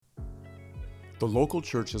The local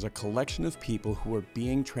church is a collection of people who are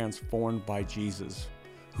being transformed by Jesus,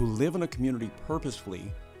 who live in a community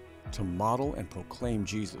purposefully to model and proclaim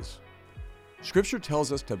Jesus. Scripture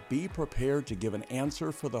tells us to be prepared to give an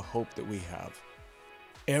answer for the hope that we have.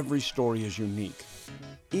 Every story is unique.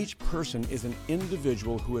 Each person is an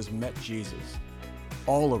individual who has met Jesus.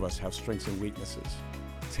 All of us have strengths and weaknesses.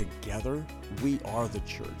 Together, we are the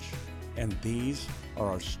church, and these are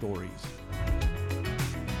our stories.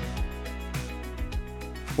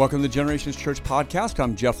 Welcome to the Generations Church podcast.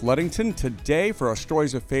 I'm Jeff Luddington. Today, for our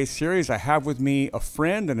Stories of Faith series, I have with me a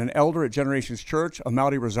friend and an elder at Generations Church,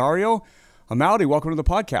 Amaldi Rosario. Amaldi, welcome to the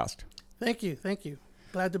podcast. Thank you.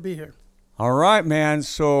 Glad to be here. All right, man.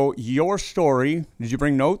 So your story, did you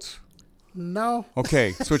bring notes? No.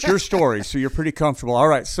 Okay, so it's your story, so you're pretty comfortable. All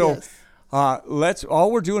right, so Yes. all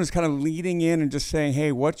we're doing is kind of leading in and just saying,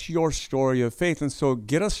 hey, what's your story of faith? And so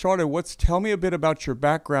get us started. Tell me a bit about your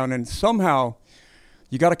background, and somehow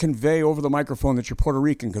you got to convey over the microphone that you're Puerto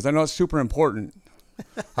Rican, because I know it's super important.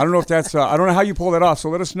 I don't know if that's, I don't know how you pull that off, so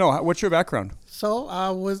let us know. What's your background? So I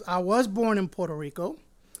was born in Puerto Rico,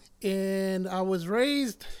 and I was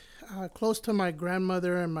raised close to my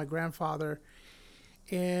grandmother and my grandfather.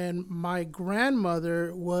 And my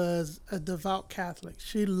grandmother was a devout Catholic.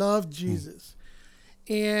 She loved Jesus.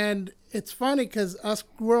 And it's funny because us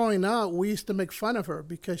growing up, we used to make fun of her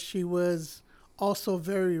because she was also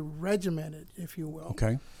very regimented, if you will.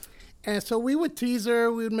 Okay. And so we would tease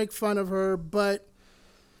her, we would make fun of her, but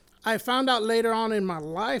I found out later on in my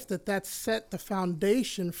life that set the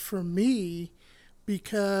foundation for me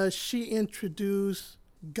because she introduced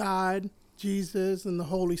God, Jesus, and the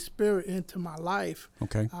Holy Spirit into my life.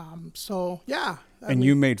 Okay. So, yeah. And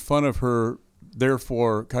you made fun of her,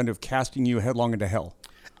 therefore kind of casting you headlong into hell.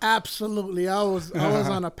 Absolutely. I was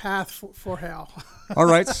on a path for hell. All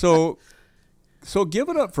right. So give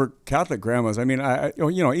it up for Catholic grandmas. I mean, I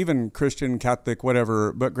even Christian, Catholic,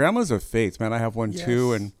 whatever, but grandmas of faith, man. I have one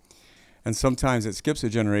too. And sometimes it skips a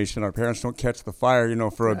generation. Our parents don't catch the fire,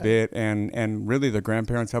 for a bit. And really the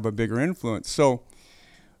grandparents have a bigger influence. So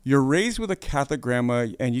you're raised with a Catholic grandma,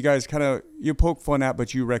 and you guys you poke fun at,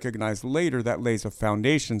 but you recognize later that lays a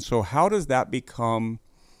foundation. So how does that become,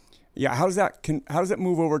 how does that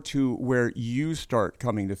move over to where you start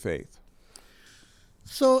coming to faith?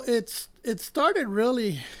 So it started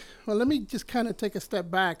really, well, let me just kind of take a step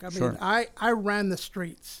back. I mean, Sure. I ran the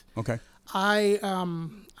streets. Okay. I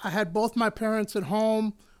had both my parents at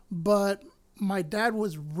home, but my dad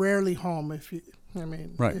was rarely home, if you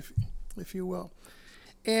will.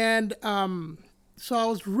 And so I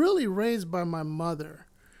was really raised by my mother.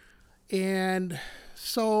 And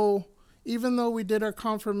so even though we did our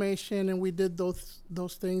confirmation and we did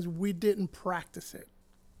those things, we didn't practice it.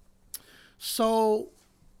 So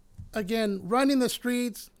again, running the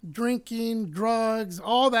streets, drinking, drugs,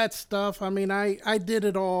 all that stuff. I mean, I did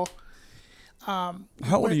it all. How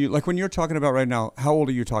old are you? Like when you're talking about right now, how old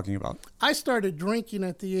are you talking about? I started drinking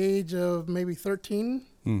at the age of maybe 13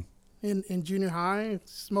 in junior high,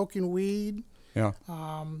 smoking weed. Yeah.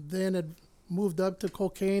 Then it moved up to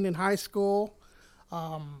cocaine in high school.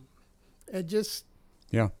 It just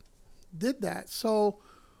did that. So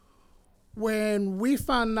when we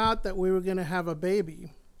found out that we were going to have a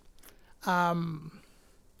baby,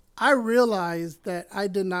 I realized that I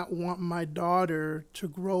did not want my daughter to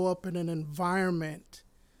grow up in an environment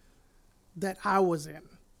that I was in.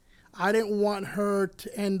 I didn't want her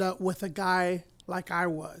to end up with a guy like I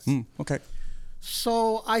was. Okay.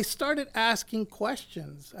 So I started asking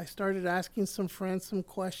questions. I started asking some friends some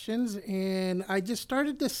questions, and I just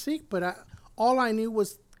started to seek, but all I knew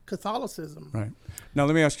was Catholicism. Right. Now,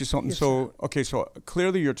 let me ask you something. Yes, so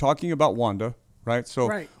clearly you're talking about Wanda, right? So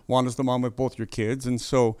Right. Wanda's the mom with both your kids. And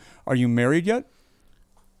so are you married yet?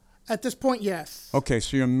 At this point, yes. Okay,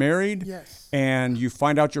 so you're married. Yes. And you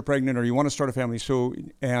find out you're pregnant or you want to start a family. So,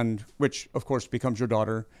 and which of course becomes your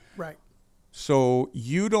daughter. Right. So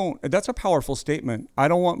that's a powerful statement. I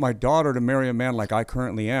don't want my daughter to marry a man like I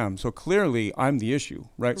currently am. So clearly I'm the issue,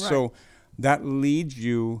 right? So that leads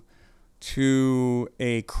you to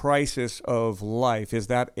a crisis of life. Is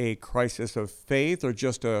that a crisis of faith or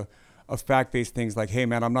just a fact-based things like, hey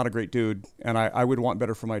man, I'm not a great dude and I would want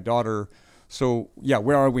better for my daughter. So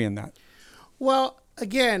where are we in that? Well,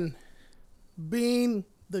 again, being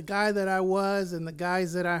the guy that I was and the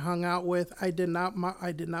guys that I hung out with, I did not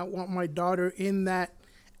want my daughter in that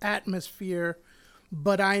atmosphere,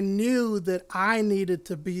 but I knew that I needed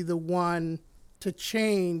to be the one to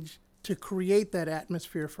change to create that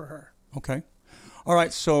atmosphere for her. Okay. All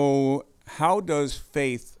right. So how does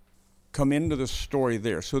faith come into the story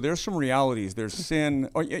there? So there's some realities. There's sin,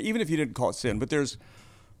 or even if you didn't call it sin, but there's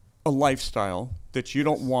a lifestyle that you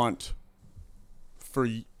don't want for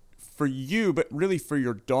you, but really for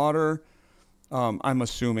your daughter. I'm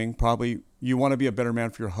assuming probably you want to be a better man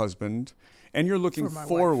for your husband, and you're looking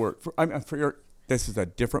forward for your. This is a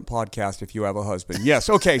different podcast if you have a husband. Yes.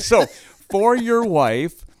 Okay. So for your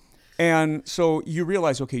wife, and so you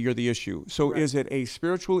realize, okay, you're the issue. So is it a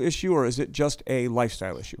spiritual issue or is it just a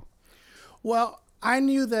lifestyle issue? Well, I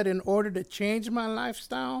knew that in order to change my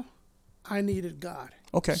lifestyle, I needed God.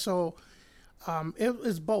 Okay. So it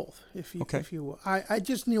was both, if you will. I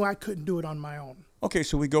just knew I couldn't do it on my own. Okay.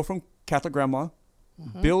 So we go from Catholic grandma,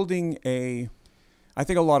 building I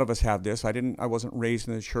think a lot of us have this. I wasn't raised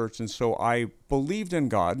in the church, and so I believed in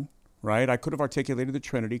God, right? I could have articulated the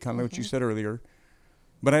Trinity, kind of like what you said earlier,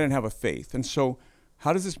 but I didn't have a faith. And so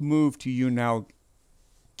how does this move to you now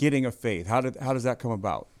getting a faith? How does that come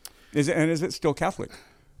about? Is it still Catholic?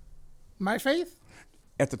 My faith?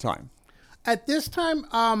 At the time. At this time,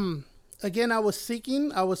 again, I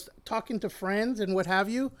was talking to friends and what have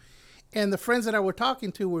you, and the friends that I were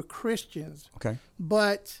talking to were Christians. Okay.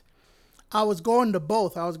 But I was going to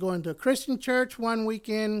both. I was going to a Christian church one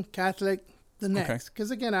weekend, Catholic the next. Because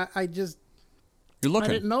again, I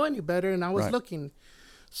didn't know any better, and I was looking.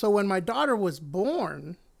 So when my daughter was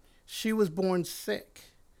born, she was born sick.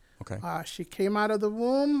 Okay. She came out of the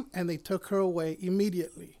womb, and they took her away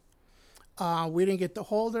immediately. We didn't get to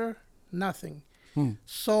hold her, nothing.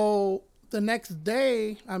 So the next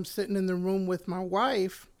day, I'm sitting in the room with my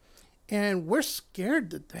wife, and we're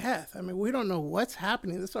scared to death. I mean, we don't know what's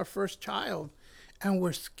happening. This is our first child. And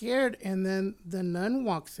we're scared. And then the nun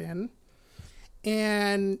walks in,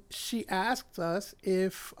 and she asks us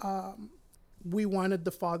if we wanted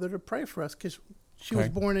the father to pray for us, because she was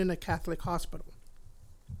born in a Catholic hospital.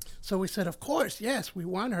 So we said, of course, yes, we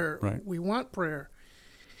want her. Right. We want prayer.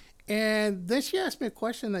 And then she asked me a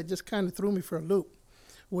question that just kind of threw me for a loop,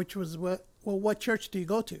 which was, what church do you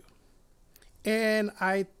go to? And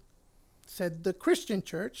I said the Christian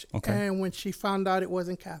church. Okay. And when she found out it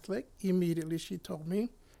wasn't Catholic, immediately she told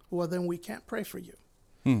me, well, then we can't pray for you.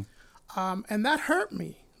 And that hurt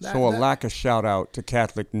me. Lack of shout out to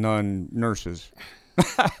Catholic nun nurses.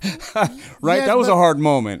 Right? Yes, that was a hard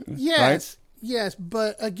moment. Yes. Right? Yes.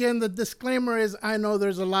 But again, the disclaimer is I know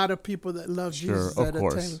there's a lot of people that love Jesus that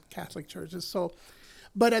attend Catholic churches. So,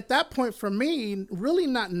 but at that point for me, really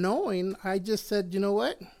not knowing, I just said, you know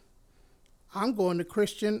what? I'm going to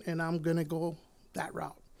Christian, and I'm going to go that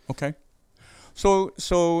route. Okay.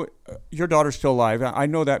 So your daughter's still alive. I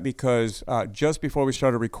know that because just before we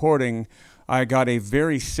started recording, I got a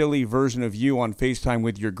very silly version of you on FaceTime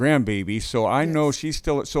with your grandbaby. So I know she's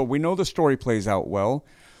still, so we know the story plays out well.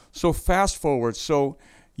 So fast forward. So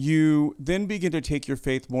you then begin to take your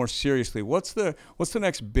faith more seriously. What's the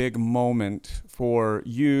next big moment for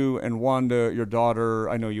you and Wanda, your daughter?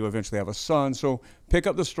 I know you eventually have a son. So pick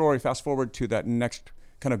up the story, fast forward to that next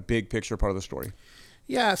kind of big picture part of the story.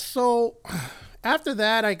 Yeah, so after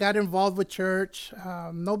that, I got involved with church.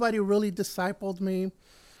 Nobody really discipled me.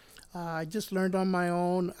 I just learned on my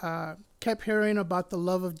own. Kept hearing about the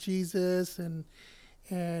love of Jesus and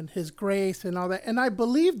his grace and all that. And I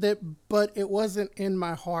believed it, but it wasn't in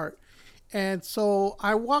my heart. And so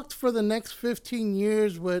I walked for the next 15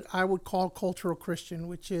 years what I would call cultural Christian,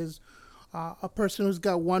 which is a person who's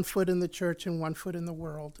got one foot in the church and one foot in the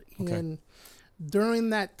world. Okay. And during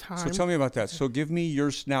that time... So tell me about that. So give me your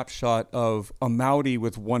snapshot of a Maori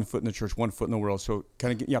with one foot in the church, one foot in the world. So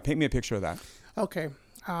kind of, paint me a picture of that. Okay.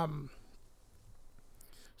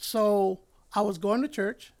 So I was going to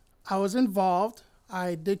church. I was involved.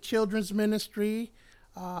 I did children's ministry.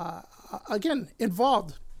 Again,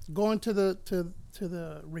 involved, going to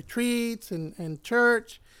the retreats and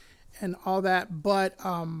church and all that. But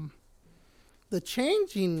the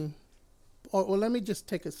changing, well, let me just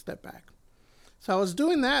take a step back. So I was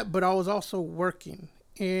doing that, but I was also working,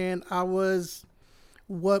 and I was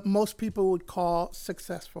what most people would call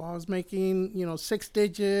successful. I was making, 6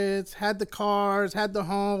 digits, had the cars, had the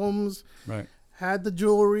homes, right, had the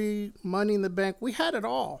jewelry, money in the bank. We had it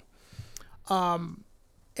all. And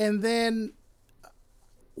then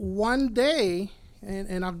one day,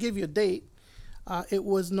 and I'll give you a date, it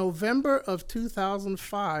was November of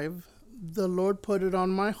 2005, the Lord put it on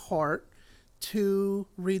my heart to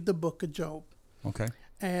read the book of Job. Okay.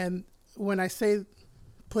 And when I say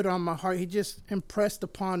put on my heart, he just impressed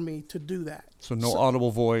upon me to do that. So no audible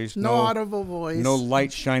voice. No audible voice. No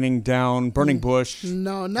light shining down, burning bush.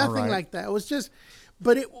 No, nothing like that. It was just,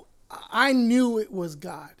 but I knew it was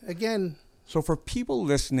God. Again. So for people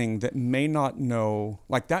listening that may not know,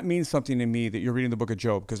 like that means something to me that you're reading the book of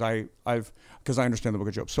Job, because I understand the book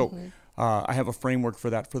of Job. So I have a framework for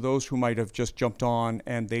that. For those who might have just jumped on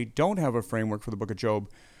and they don't have a framework for the book of Job,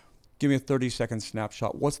 give me a 30-second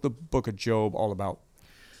snapshot. What's the book of Job all about?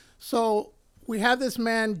 So we have this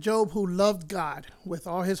man, Job, who loved God with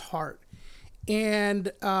all his heart.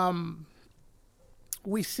 And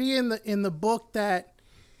we see in the book that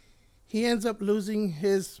he ends up losing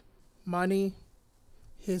his money,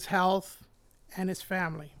 his health, and his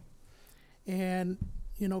family. And,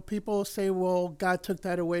 people say, well, God took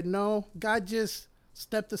that away. No, God just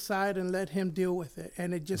stepped aside and let him deal with it.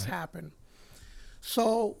 And it just happened.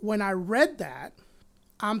 So when I read that,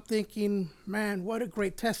 I'm thinking, man, what a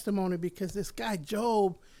great testimony, because this guy,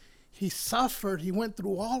 Job, he suffered. He went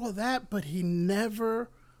through all of that, but he never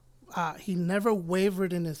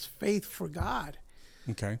wavered in his faith for God.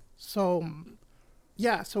 Okay. So,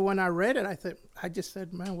 yeah. So when I read it, I just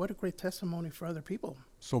said, man, what a great testimony for other people.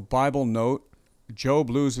 So Bible note, Job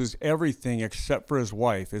loses everything except for his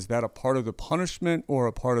wife. Is that a part of the punishment or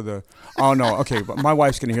a part of the? Oh no. Okay, but my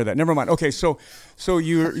wife's going to hear that. Never mind. Okay, so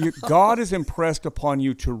you God is impressed upon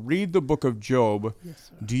you to read the book of Job. Yes,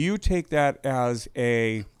 sir. Do you take that as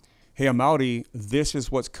a, hey, Amaury, this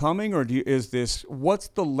is what's coming, or what's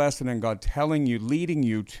the lesson in God telling you, leading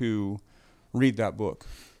you to read that book?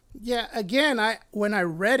 Yeah. Again, when I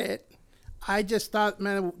read it, I just thought,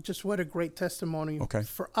 man, just what a great testimony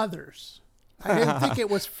for others. I didn't think it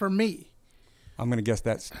was for me. I'm going to guess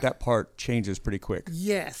that part changes pretty quick.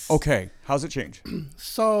 Yes. Okay. How's it change?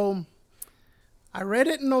 So I read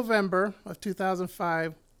it in November of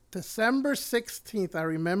 2005. December 16th, I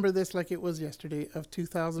remember this like it was yesterday, of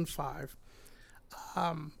 2005,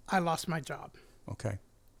 I lost my job. Okay.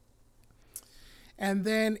 And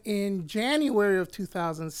then in January of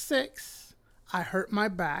 2006, I hurt my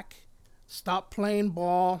back, stopped playing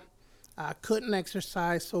ball, couldn't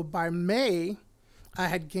exercise. So by May, I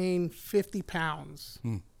had gained 50 pounds.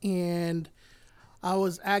 And I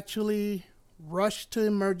was actually rushed to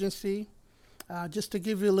emergency. Just to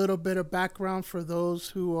give you a little bit of background for those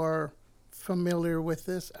who are familiar with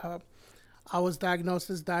this, I was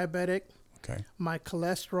diagnosed as diabetic. Okay. My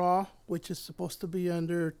cholesterol, which is supposed to be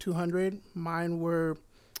under 200, mine were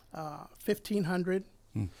 1,500.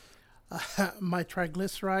 My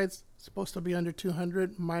triglycerides, supposed to be under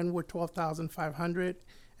 200, mine were 12,500,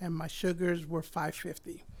 and my sugars were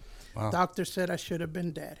 550. Wow. Doctor said I should have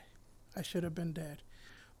been dead.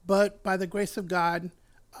 But by the grace of God,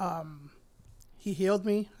 he healed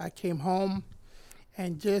me. I came home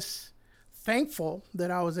and just thankful that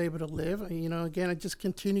I was able to live. Again, I just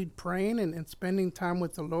continued praying and spending time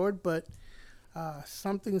with the Lord, but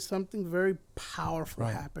something very powerful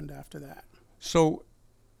happened after that. So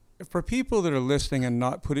for people that are listening and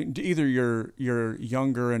not putting, either you're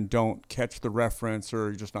younger and don't catch the reference or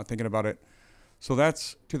you're just not thinking about it. So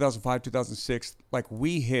that's 2005, 2006. Like,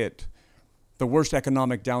 we hit the worst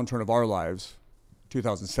economic downturn of our lives.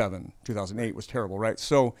 2007, 2008 was terrible, right?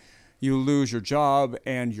 So you lose your job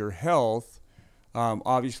and your health.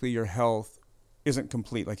 Obviously, your health isn't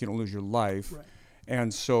complete. Like, you don't lose your life. Right.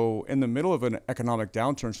 And so in the middle of an economic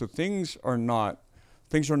downturn, so things are not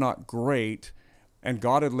great. And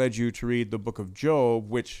God had led you to read the book of Job,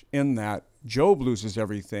 which in that Job loses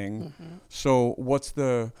everything. Mm-hmm. So what's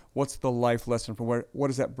the life lesson from what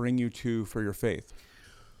does that bring you to for your faith?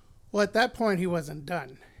 Well, at that point, he wasn't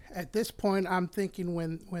done. At this point, I'm thinking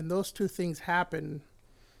when those two things happened,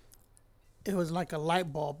 it was like a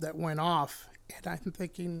light bulb that went off. And I'm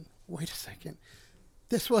thinking, wait a second,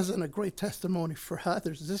 this wasn't a great testimony for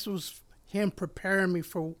others. This was him preparing me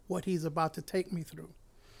for what he's about to take me through.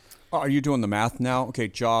 Are you doing the math now? Okay,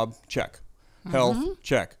 job, check. Health,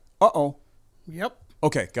 check. Uh-oh. Yep.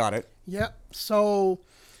 Okay, got it. Yep. So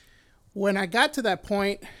when I got to that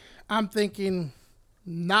point, I'm thinking,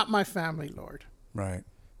 not my family, Lord. Right.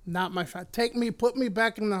 Not my family. Put me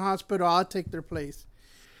back in the hospital. I'll take their place.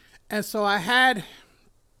 And so I had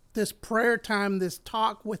this prayer time, this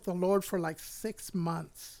talk with the Lord for like 6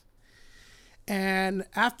 months. And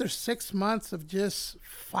after 6 months of just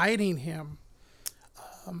fighting him,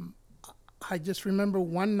 I just remember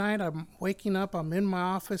one night I'm waking up, I'm in my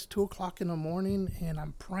office, 2:00 in the morning, and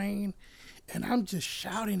I'm praying, and I'm just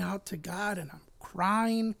shouting out to God, and I'm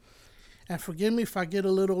crying. And forgive me if I get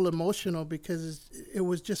a little emotional, because it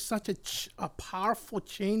was just such a powerful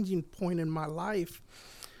changing point in my life.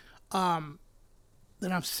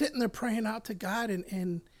 That I'm sitting there praying out to God,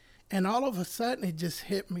 and all of a sudden it just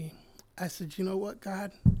hit me. I said, you know what,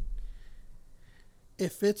 God?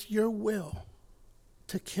 If it's your will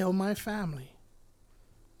to kill my family,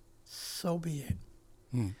 so be it.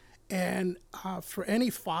 And for any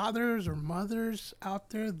fathers or mothers out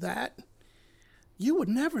there, that you would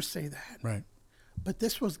never say that. Right. But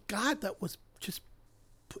this was God that was just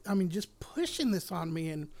pushing this on me.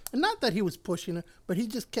 And not that he was pushing it, but he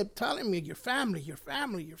just kept telling me, your family, your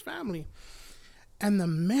family, your family. And the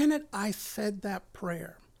minute I said that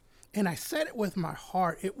prayer, and I said it with my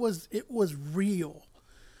heart, it was real.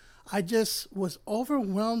 I just was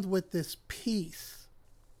overwhelmed with this peace.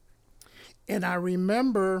 And I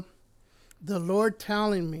remember the Lord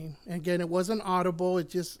telling me, again, it wasn't audible. It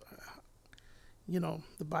just,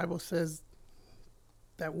 the Bible says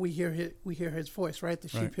that we hear his voice, right? The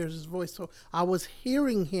sheep hears his voice. So I was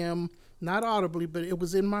hearing him, not audibly, but it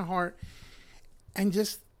was in my heart. And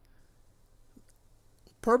just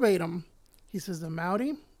verbatim, he says,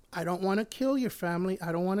 Amoudy, I don't want to kill your family.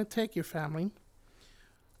 I don't want to take your family.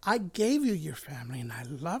 I gave you your family and I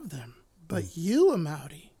love them. But you,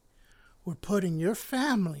 Amoudy, were putting your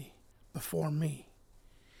family before me.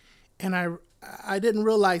 And I didn't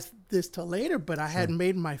realize this till later, but I had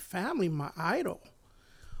made my family my idol.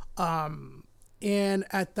 And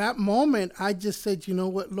at that moment, I just said, you know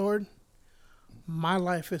what, Lord? My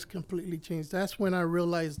life has completely changed. That's when I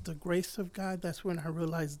realized the grace of God. That's when I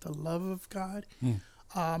realized the love of God.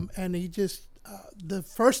 And he just, the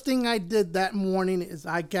first thing I did that morning is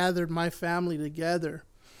I gathered my family together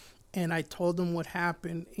and I told them what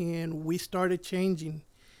happened, and we started changing.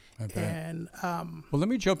 And well, let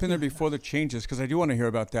me jump in there before the changes, because I do want to hear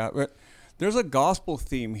about that. But there's a gospel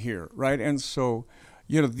theme here, right? And so,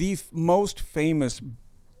 the most famous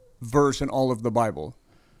verse in all of the Bible,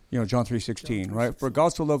 John 3:16, right? For God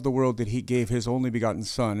so loved the world that he gave his only begotten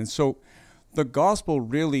son. And so the gospel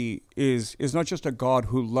really is not just a God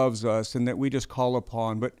who loves us and that we just call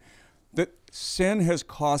upon, but that sin has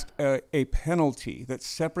cost a penalty that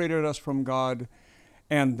separated us from God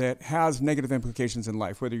and that has negative implications in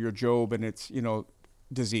life, whether you're Job and it's,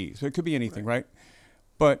 disease. So it could be anything, right?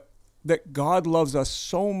 But that God loves us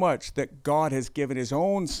so much that God has given his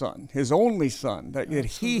own son, his only son, that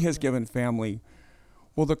he has given family.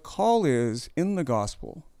 Well, the call is in the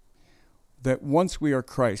gospel that once we are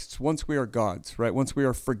Christ's, once we are God's, right? Once we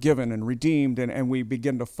are forgiven and redeemed and we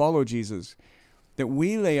begin to follow Jesus, that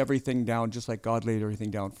we lay everything down just like God laid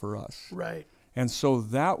everything down for us. Right. And so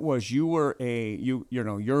that was, you were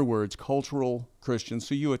your words, cultural Christian.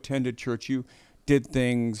 So you attended church, you did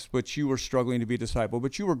things, but you were struggling to be a disciple,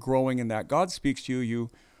 but you were growing in that. God speaks to you. You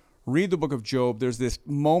read the book of Job. There's this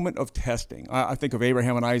moment of testing. I think of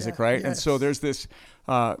Abraham and Isaac, right? Yes. And so there's this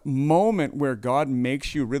moment where God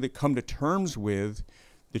makes you really come to terms with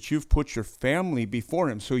that you've put your family before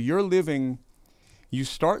him. So you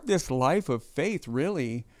start this life of faith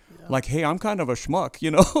really like, hey, I'm kind of a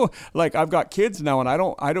schmuck, like I've got kids now and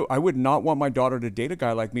I would not want my daughter to date a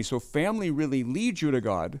guy like me. So family really leads you to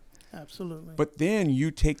God. Absolutely. But then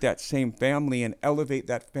you take that same family and elevate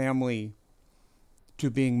that family to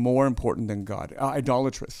being more important than God,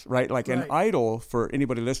 idolatrous, right? Like an idol, for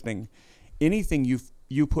anybody listening, anything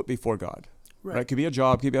you put before God, right? It could be a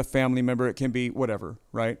job, it could be a family member, it can be whatever,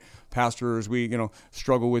 right? Pastors, we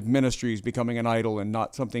struggle with ministries becoming an idol and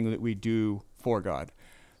not something that we do for God.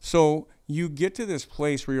 So you get to this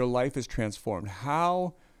place where your life is transformed.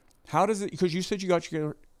 How does it? Because you said you got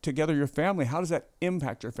together your family. How does that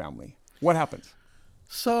impact your family? What happens?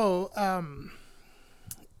 So,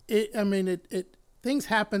 things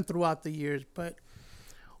happen throughout the years, but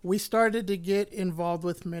we started to get involved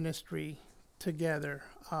with ministry together.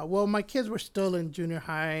 My kids were still in junior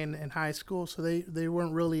high and high school, so they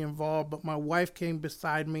weren't really involved, but my wife came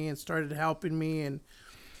beside me and started helping me,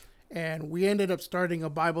 and we ended up starting a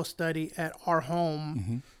Bible study at our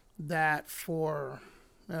home that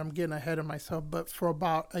and I'm getting ahead of myself, but for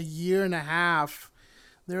about a year and a half,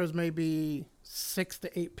 there was maybe 6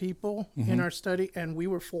 to 8 people in our study, and we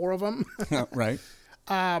were 4 of them. Right.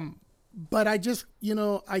 But I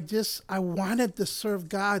wanted to serve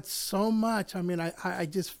God so much. I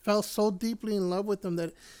just fell so deeply in love with him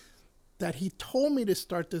that he told me to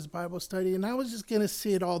start this Bible study, and I was just going to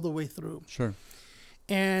see it all the way through. Sure.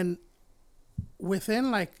 And within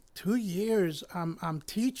like 2 years, I'm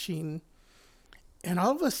teaching, and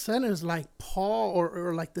all of a sudden it's like Paul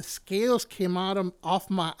or like the scales came off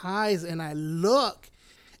my eyes, and I look,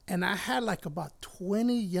 and I had like about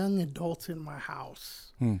 20 young adults in my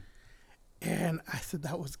house. And I said,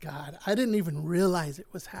 that was God. I didn't even realize it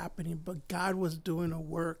was happening, but God was doing a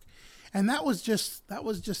work. And that was just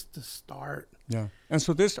the start. Yeah. And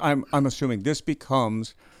so this, I'm assuming this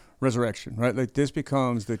becomes Resurrection, right? Like this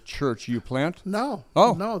becomes the church you plant? No.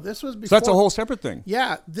 Oh. No, this was before. So that's a whole separate thing.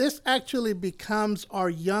 Yeah. This actually becomes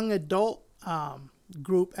our young adult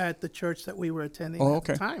group at the church that we were attending at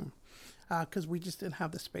the time. Because we just didn't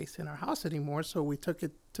have the space in our house anymore. So we took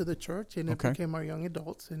it to the church, and it became our young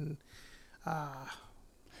adults. And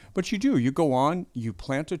But you do. You go on, you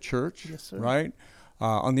plant a church, yes, sir. Right?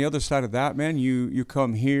 On the other side of that, man, you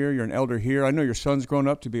come here, you're an elder here. I know your son's grown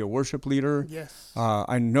up to be a worship leader. Yes.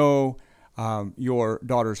 I know your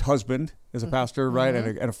daughter's husband is a pastor, right,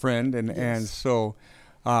 and a friend. And so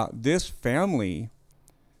this family,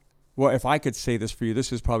 well, if I could say this for you,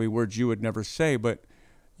 this is probably words you would never say, but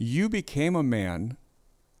you became a man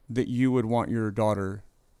that you would want your daughter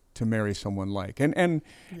to marry someone like, and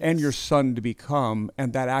your son to become,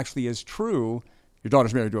 and that actually is true. Your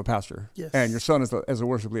daughter's married to a pastor, and your son is a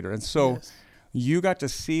worship leader, and so you got to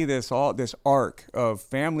see this arc of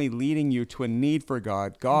family leading you to a need for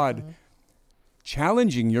God,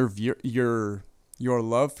 challenging your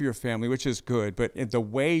love for your family, which is good, but in the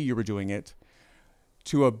way you were doing it,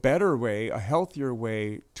 to a better way, a healthier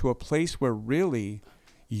way, to a place where really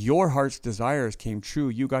your heart's desires came true.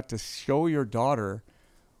 You got to show your daughter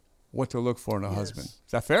what to look for in a husband.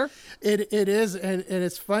 Is that fair? It is, and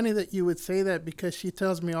it's funny that you would say that, because she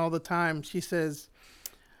tells me all the time. She says,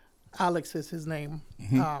 Alex is his name.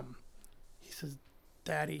 Mm-hmm. He says,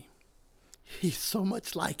 Daddy, he's so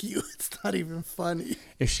much like you. It's not even funny.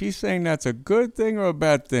 Is she saying that's a good thing or a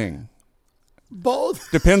bad thing? Both.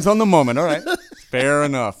 Depends on the moment. All right. Fair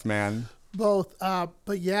enough, man. Both.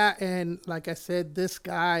 But yeah, and like I said, this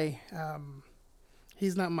guy,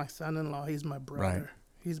 he's not my son-in-law. He's my brother. Right.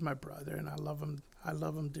 He's my brother, and I love him. I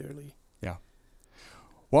love him dearly. Yeah.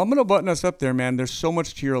 Well, I'm going to button us up there, man. There's so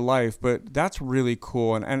much to your life, but that's really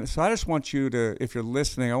cool. And so I just want you to, if you're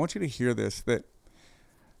listening, I want you to hear this, that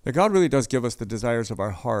God really does give us the desires of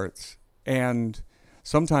our hearts. And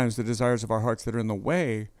sometimes the desires of our hearts that are in the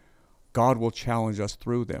way, God will challenge us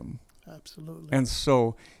through them. Absolutely. And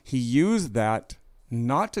so he used that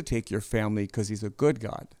not to take your family because he's a good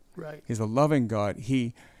God. Right. He's a loving God.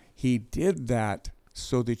 He did that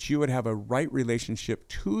so that you would have a right relationship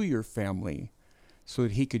to your family so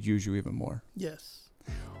that he could use you even more. Yes.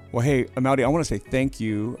 Well, hey, Amaldi, I want to say thank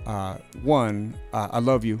you. I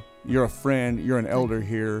love you. You're a friend. You're an elder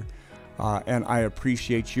here. And I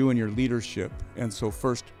appreciate you and your leadership. And so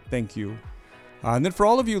first, thank you. And then for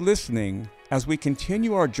all of you listening, as we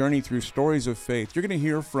continue our journey through stories of faith, you're going to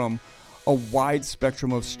hear from a wide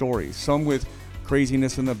spectrum of stories, some with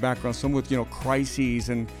craziness in the background, some with, crises,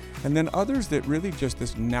 and then others that really just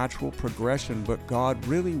this natural progression, but God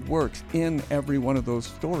really works in every one of those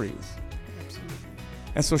stories. Absolutely.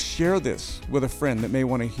 And so share this with a friend that may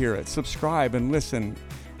want to hear it. Subscribe and listen.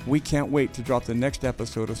 We can't wait to drop the next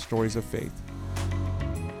episode of Stories of Faith.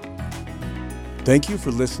 Thank you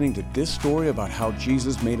for listening to this story about how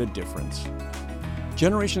Jesus made a difference.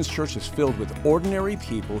 Generations Church is filled with ordinary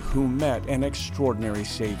people who met an extraordinary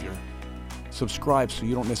Savior. Subscribe so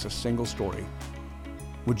you don't miss a single story.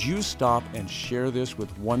 Would you stop and share this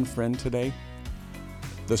with one friend today?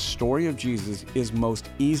 The story of Jesus is most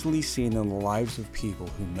easily seen in the lives of people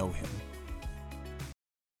who know him.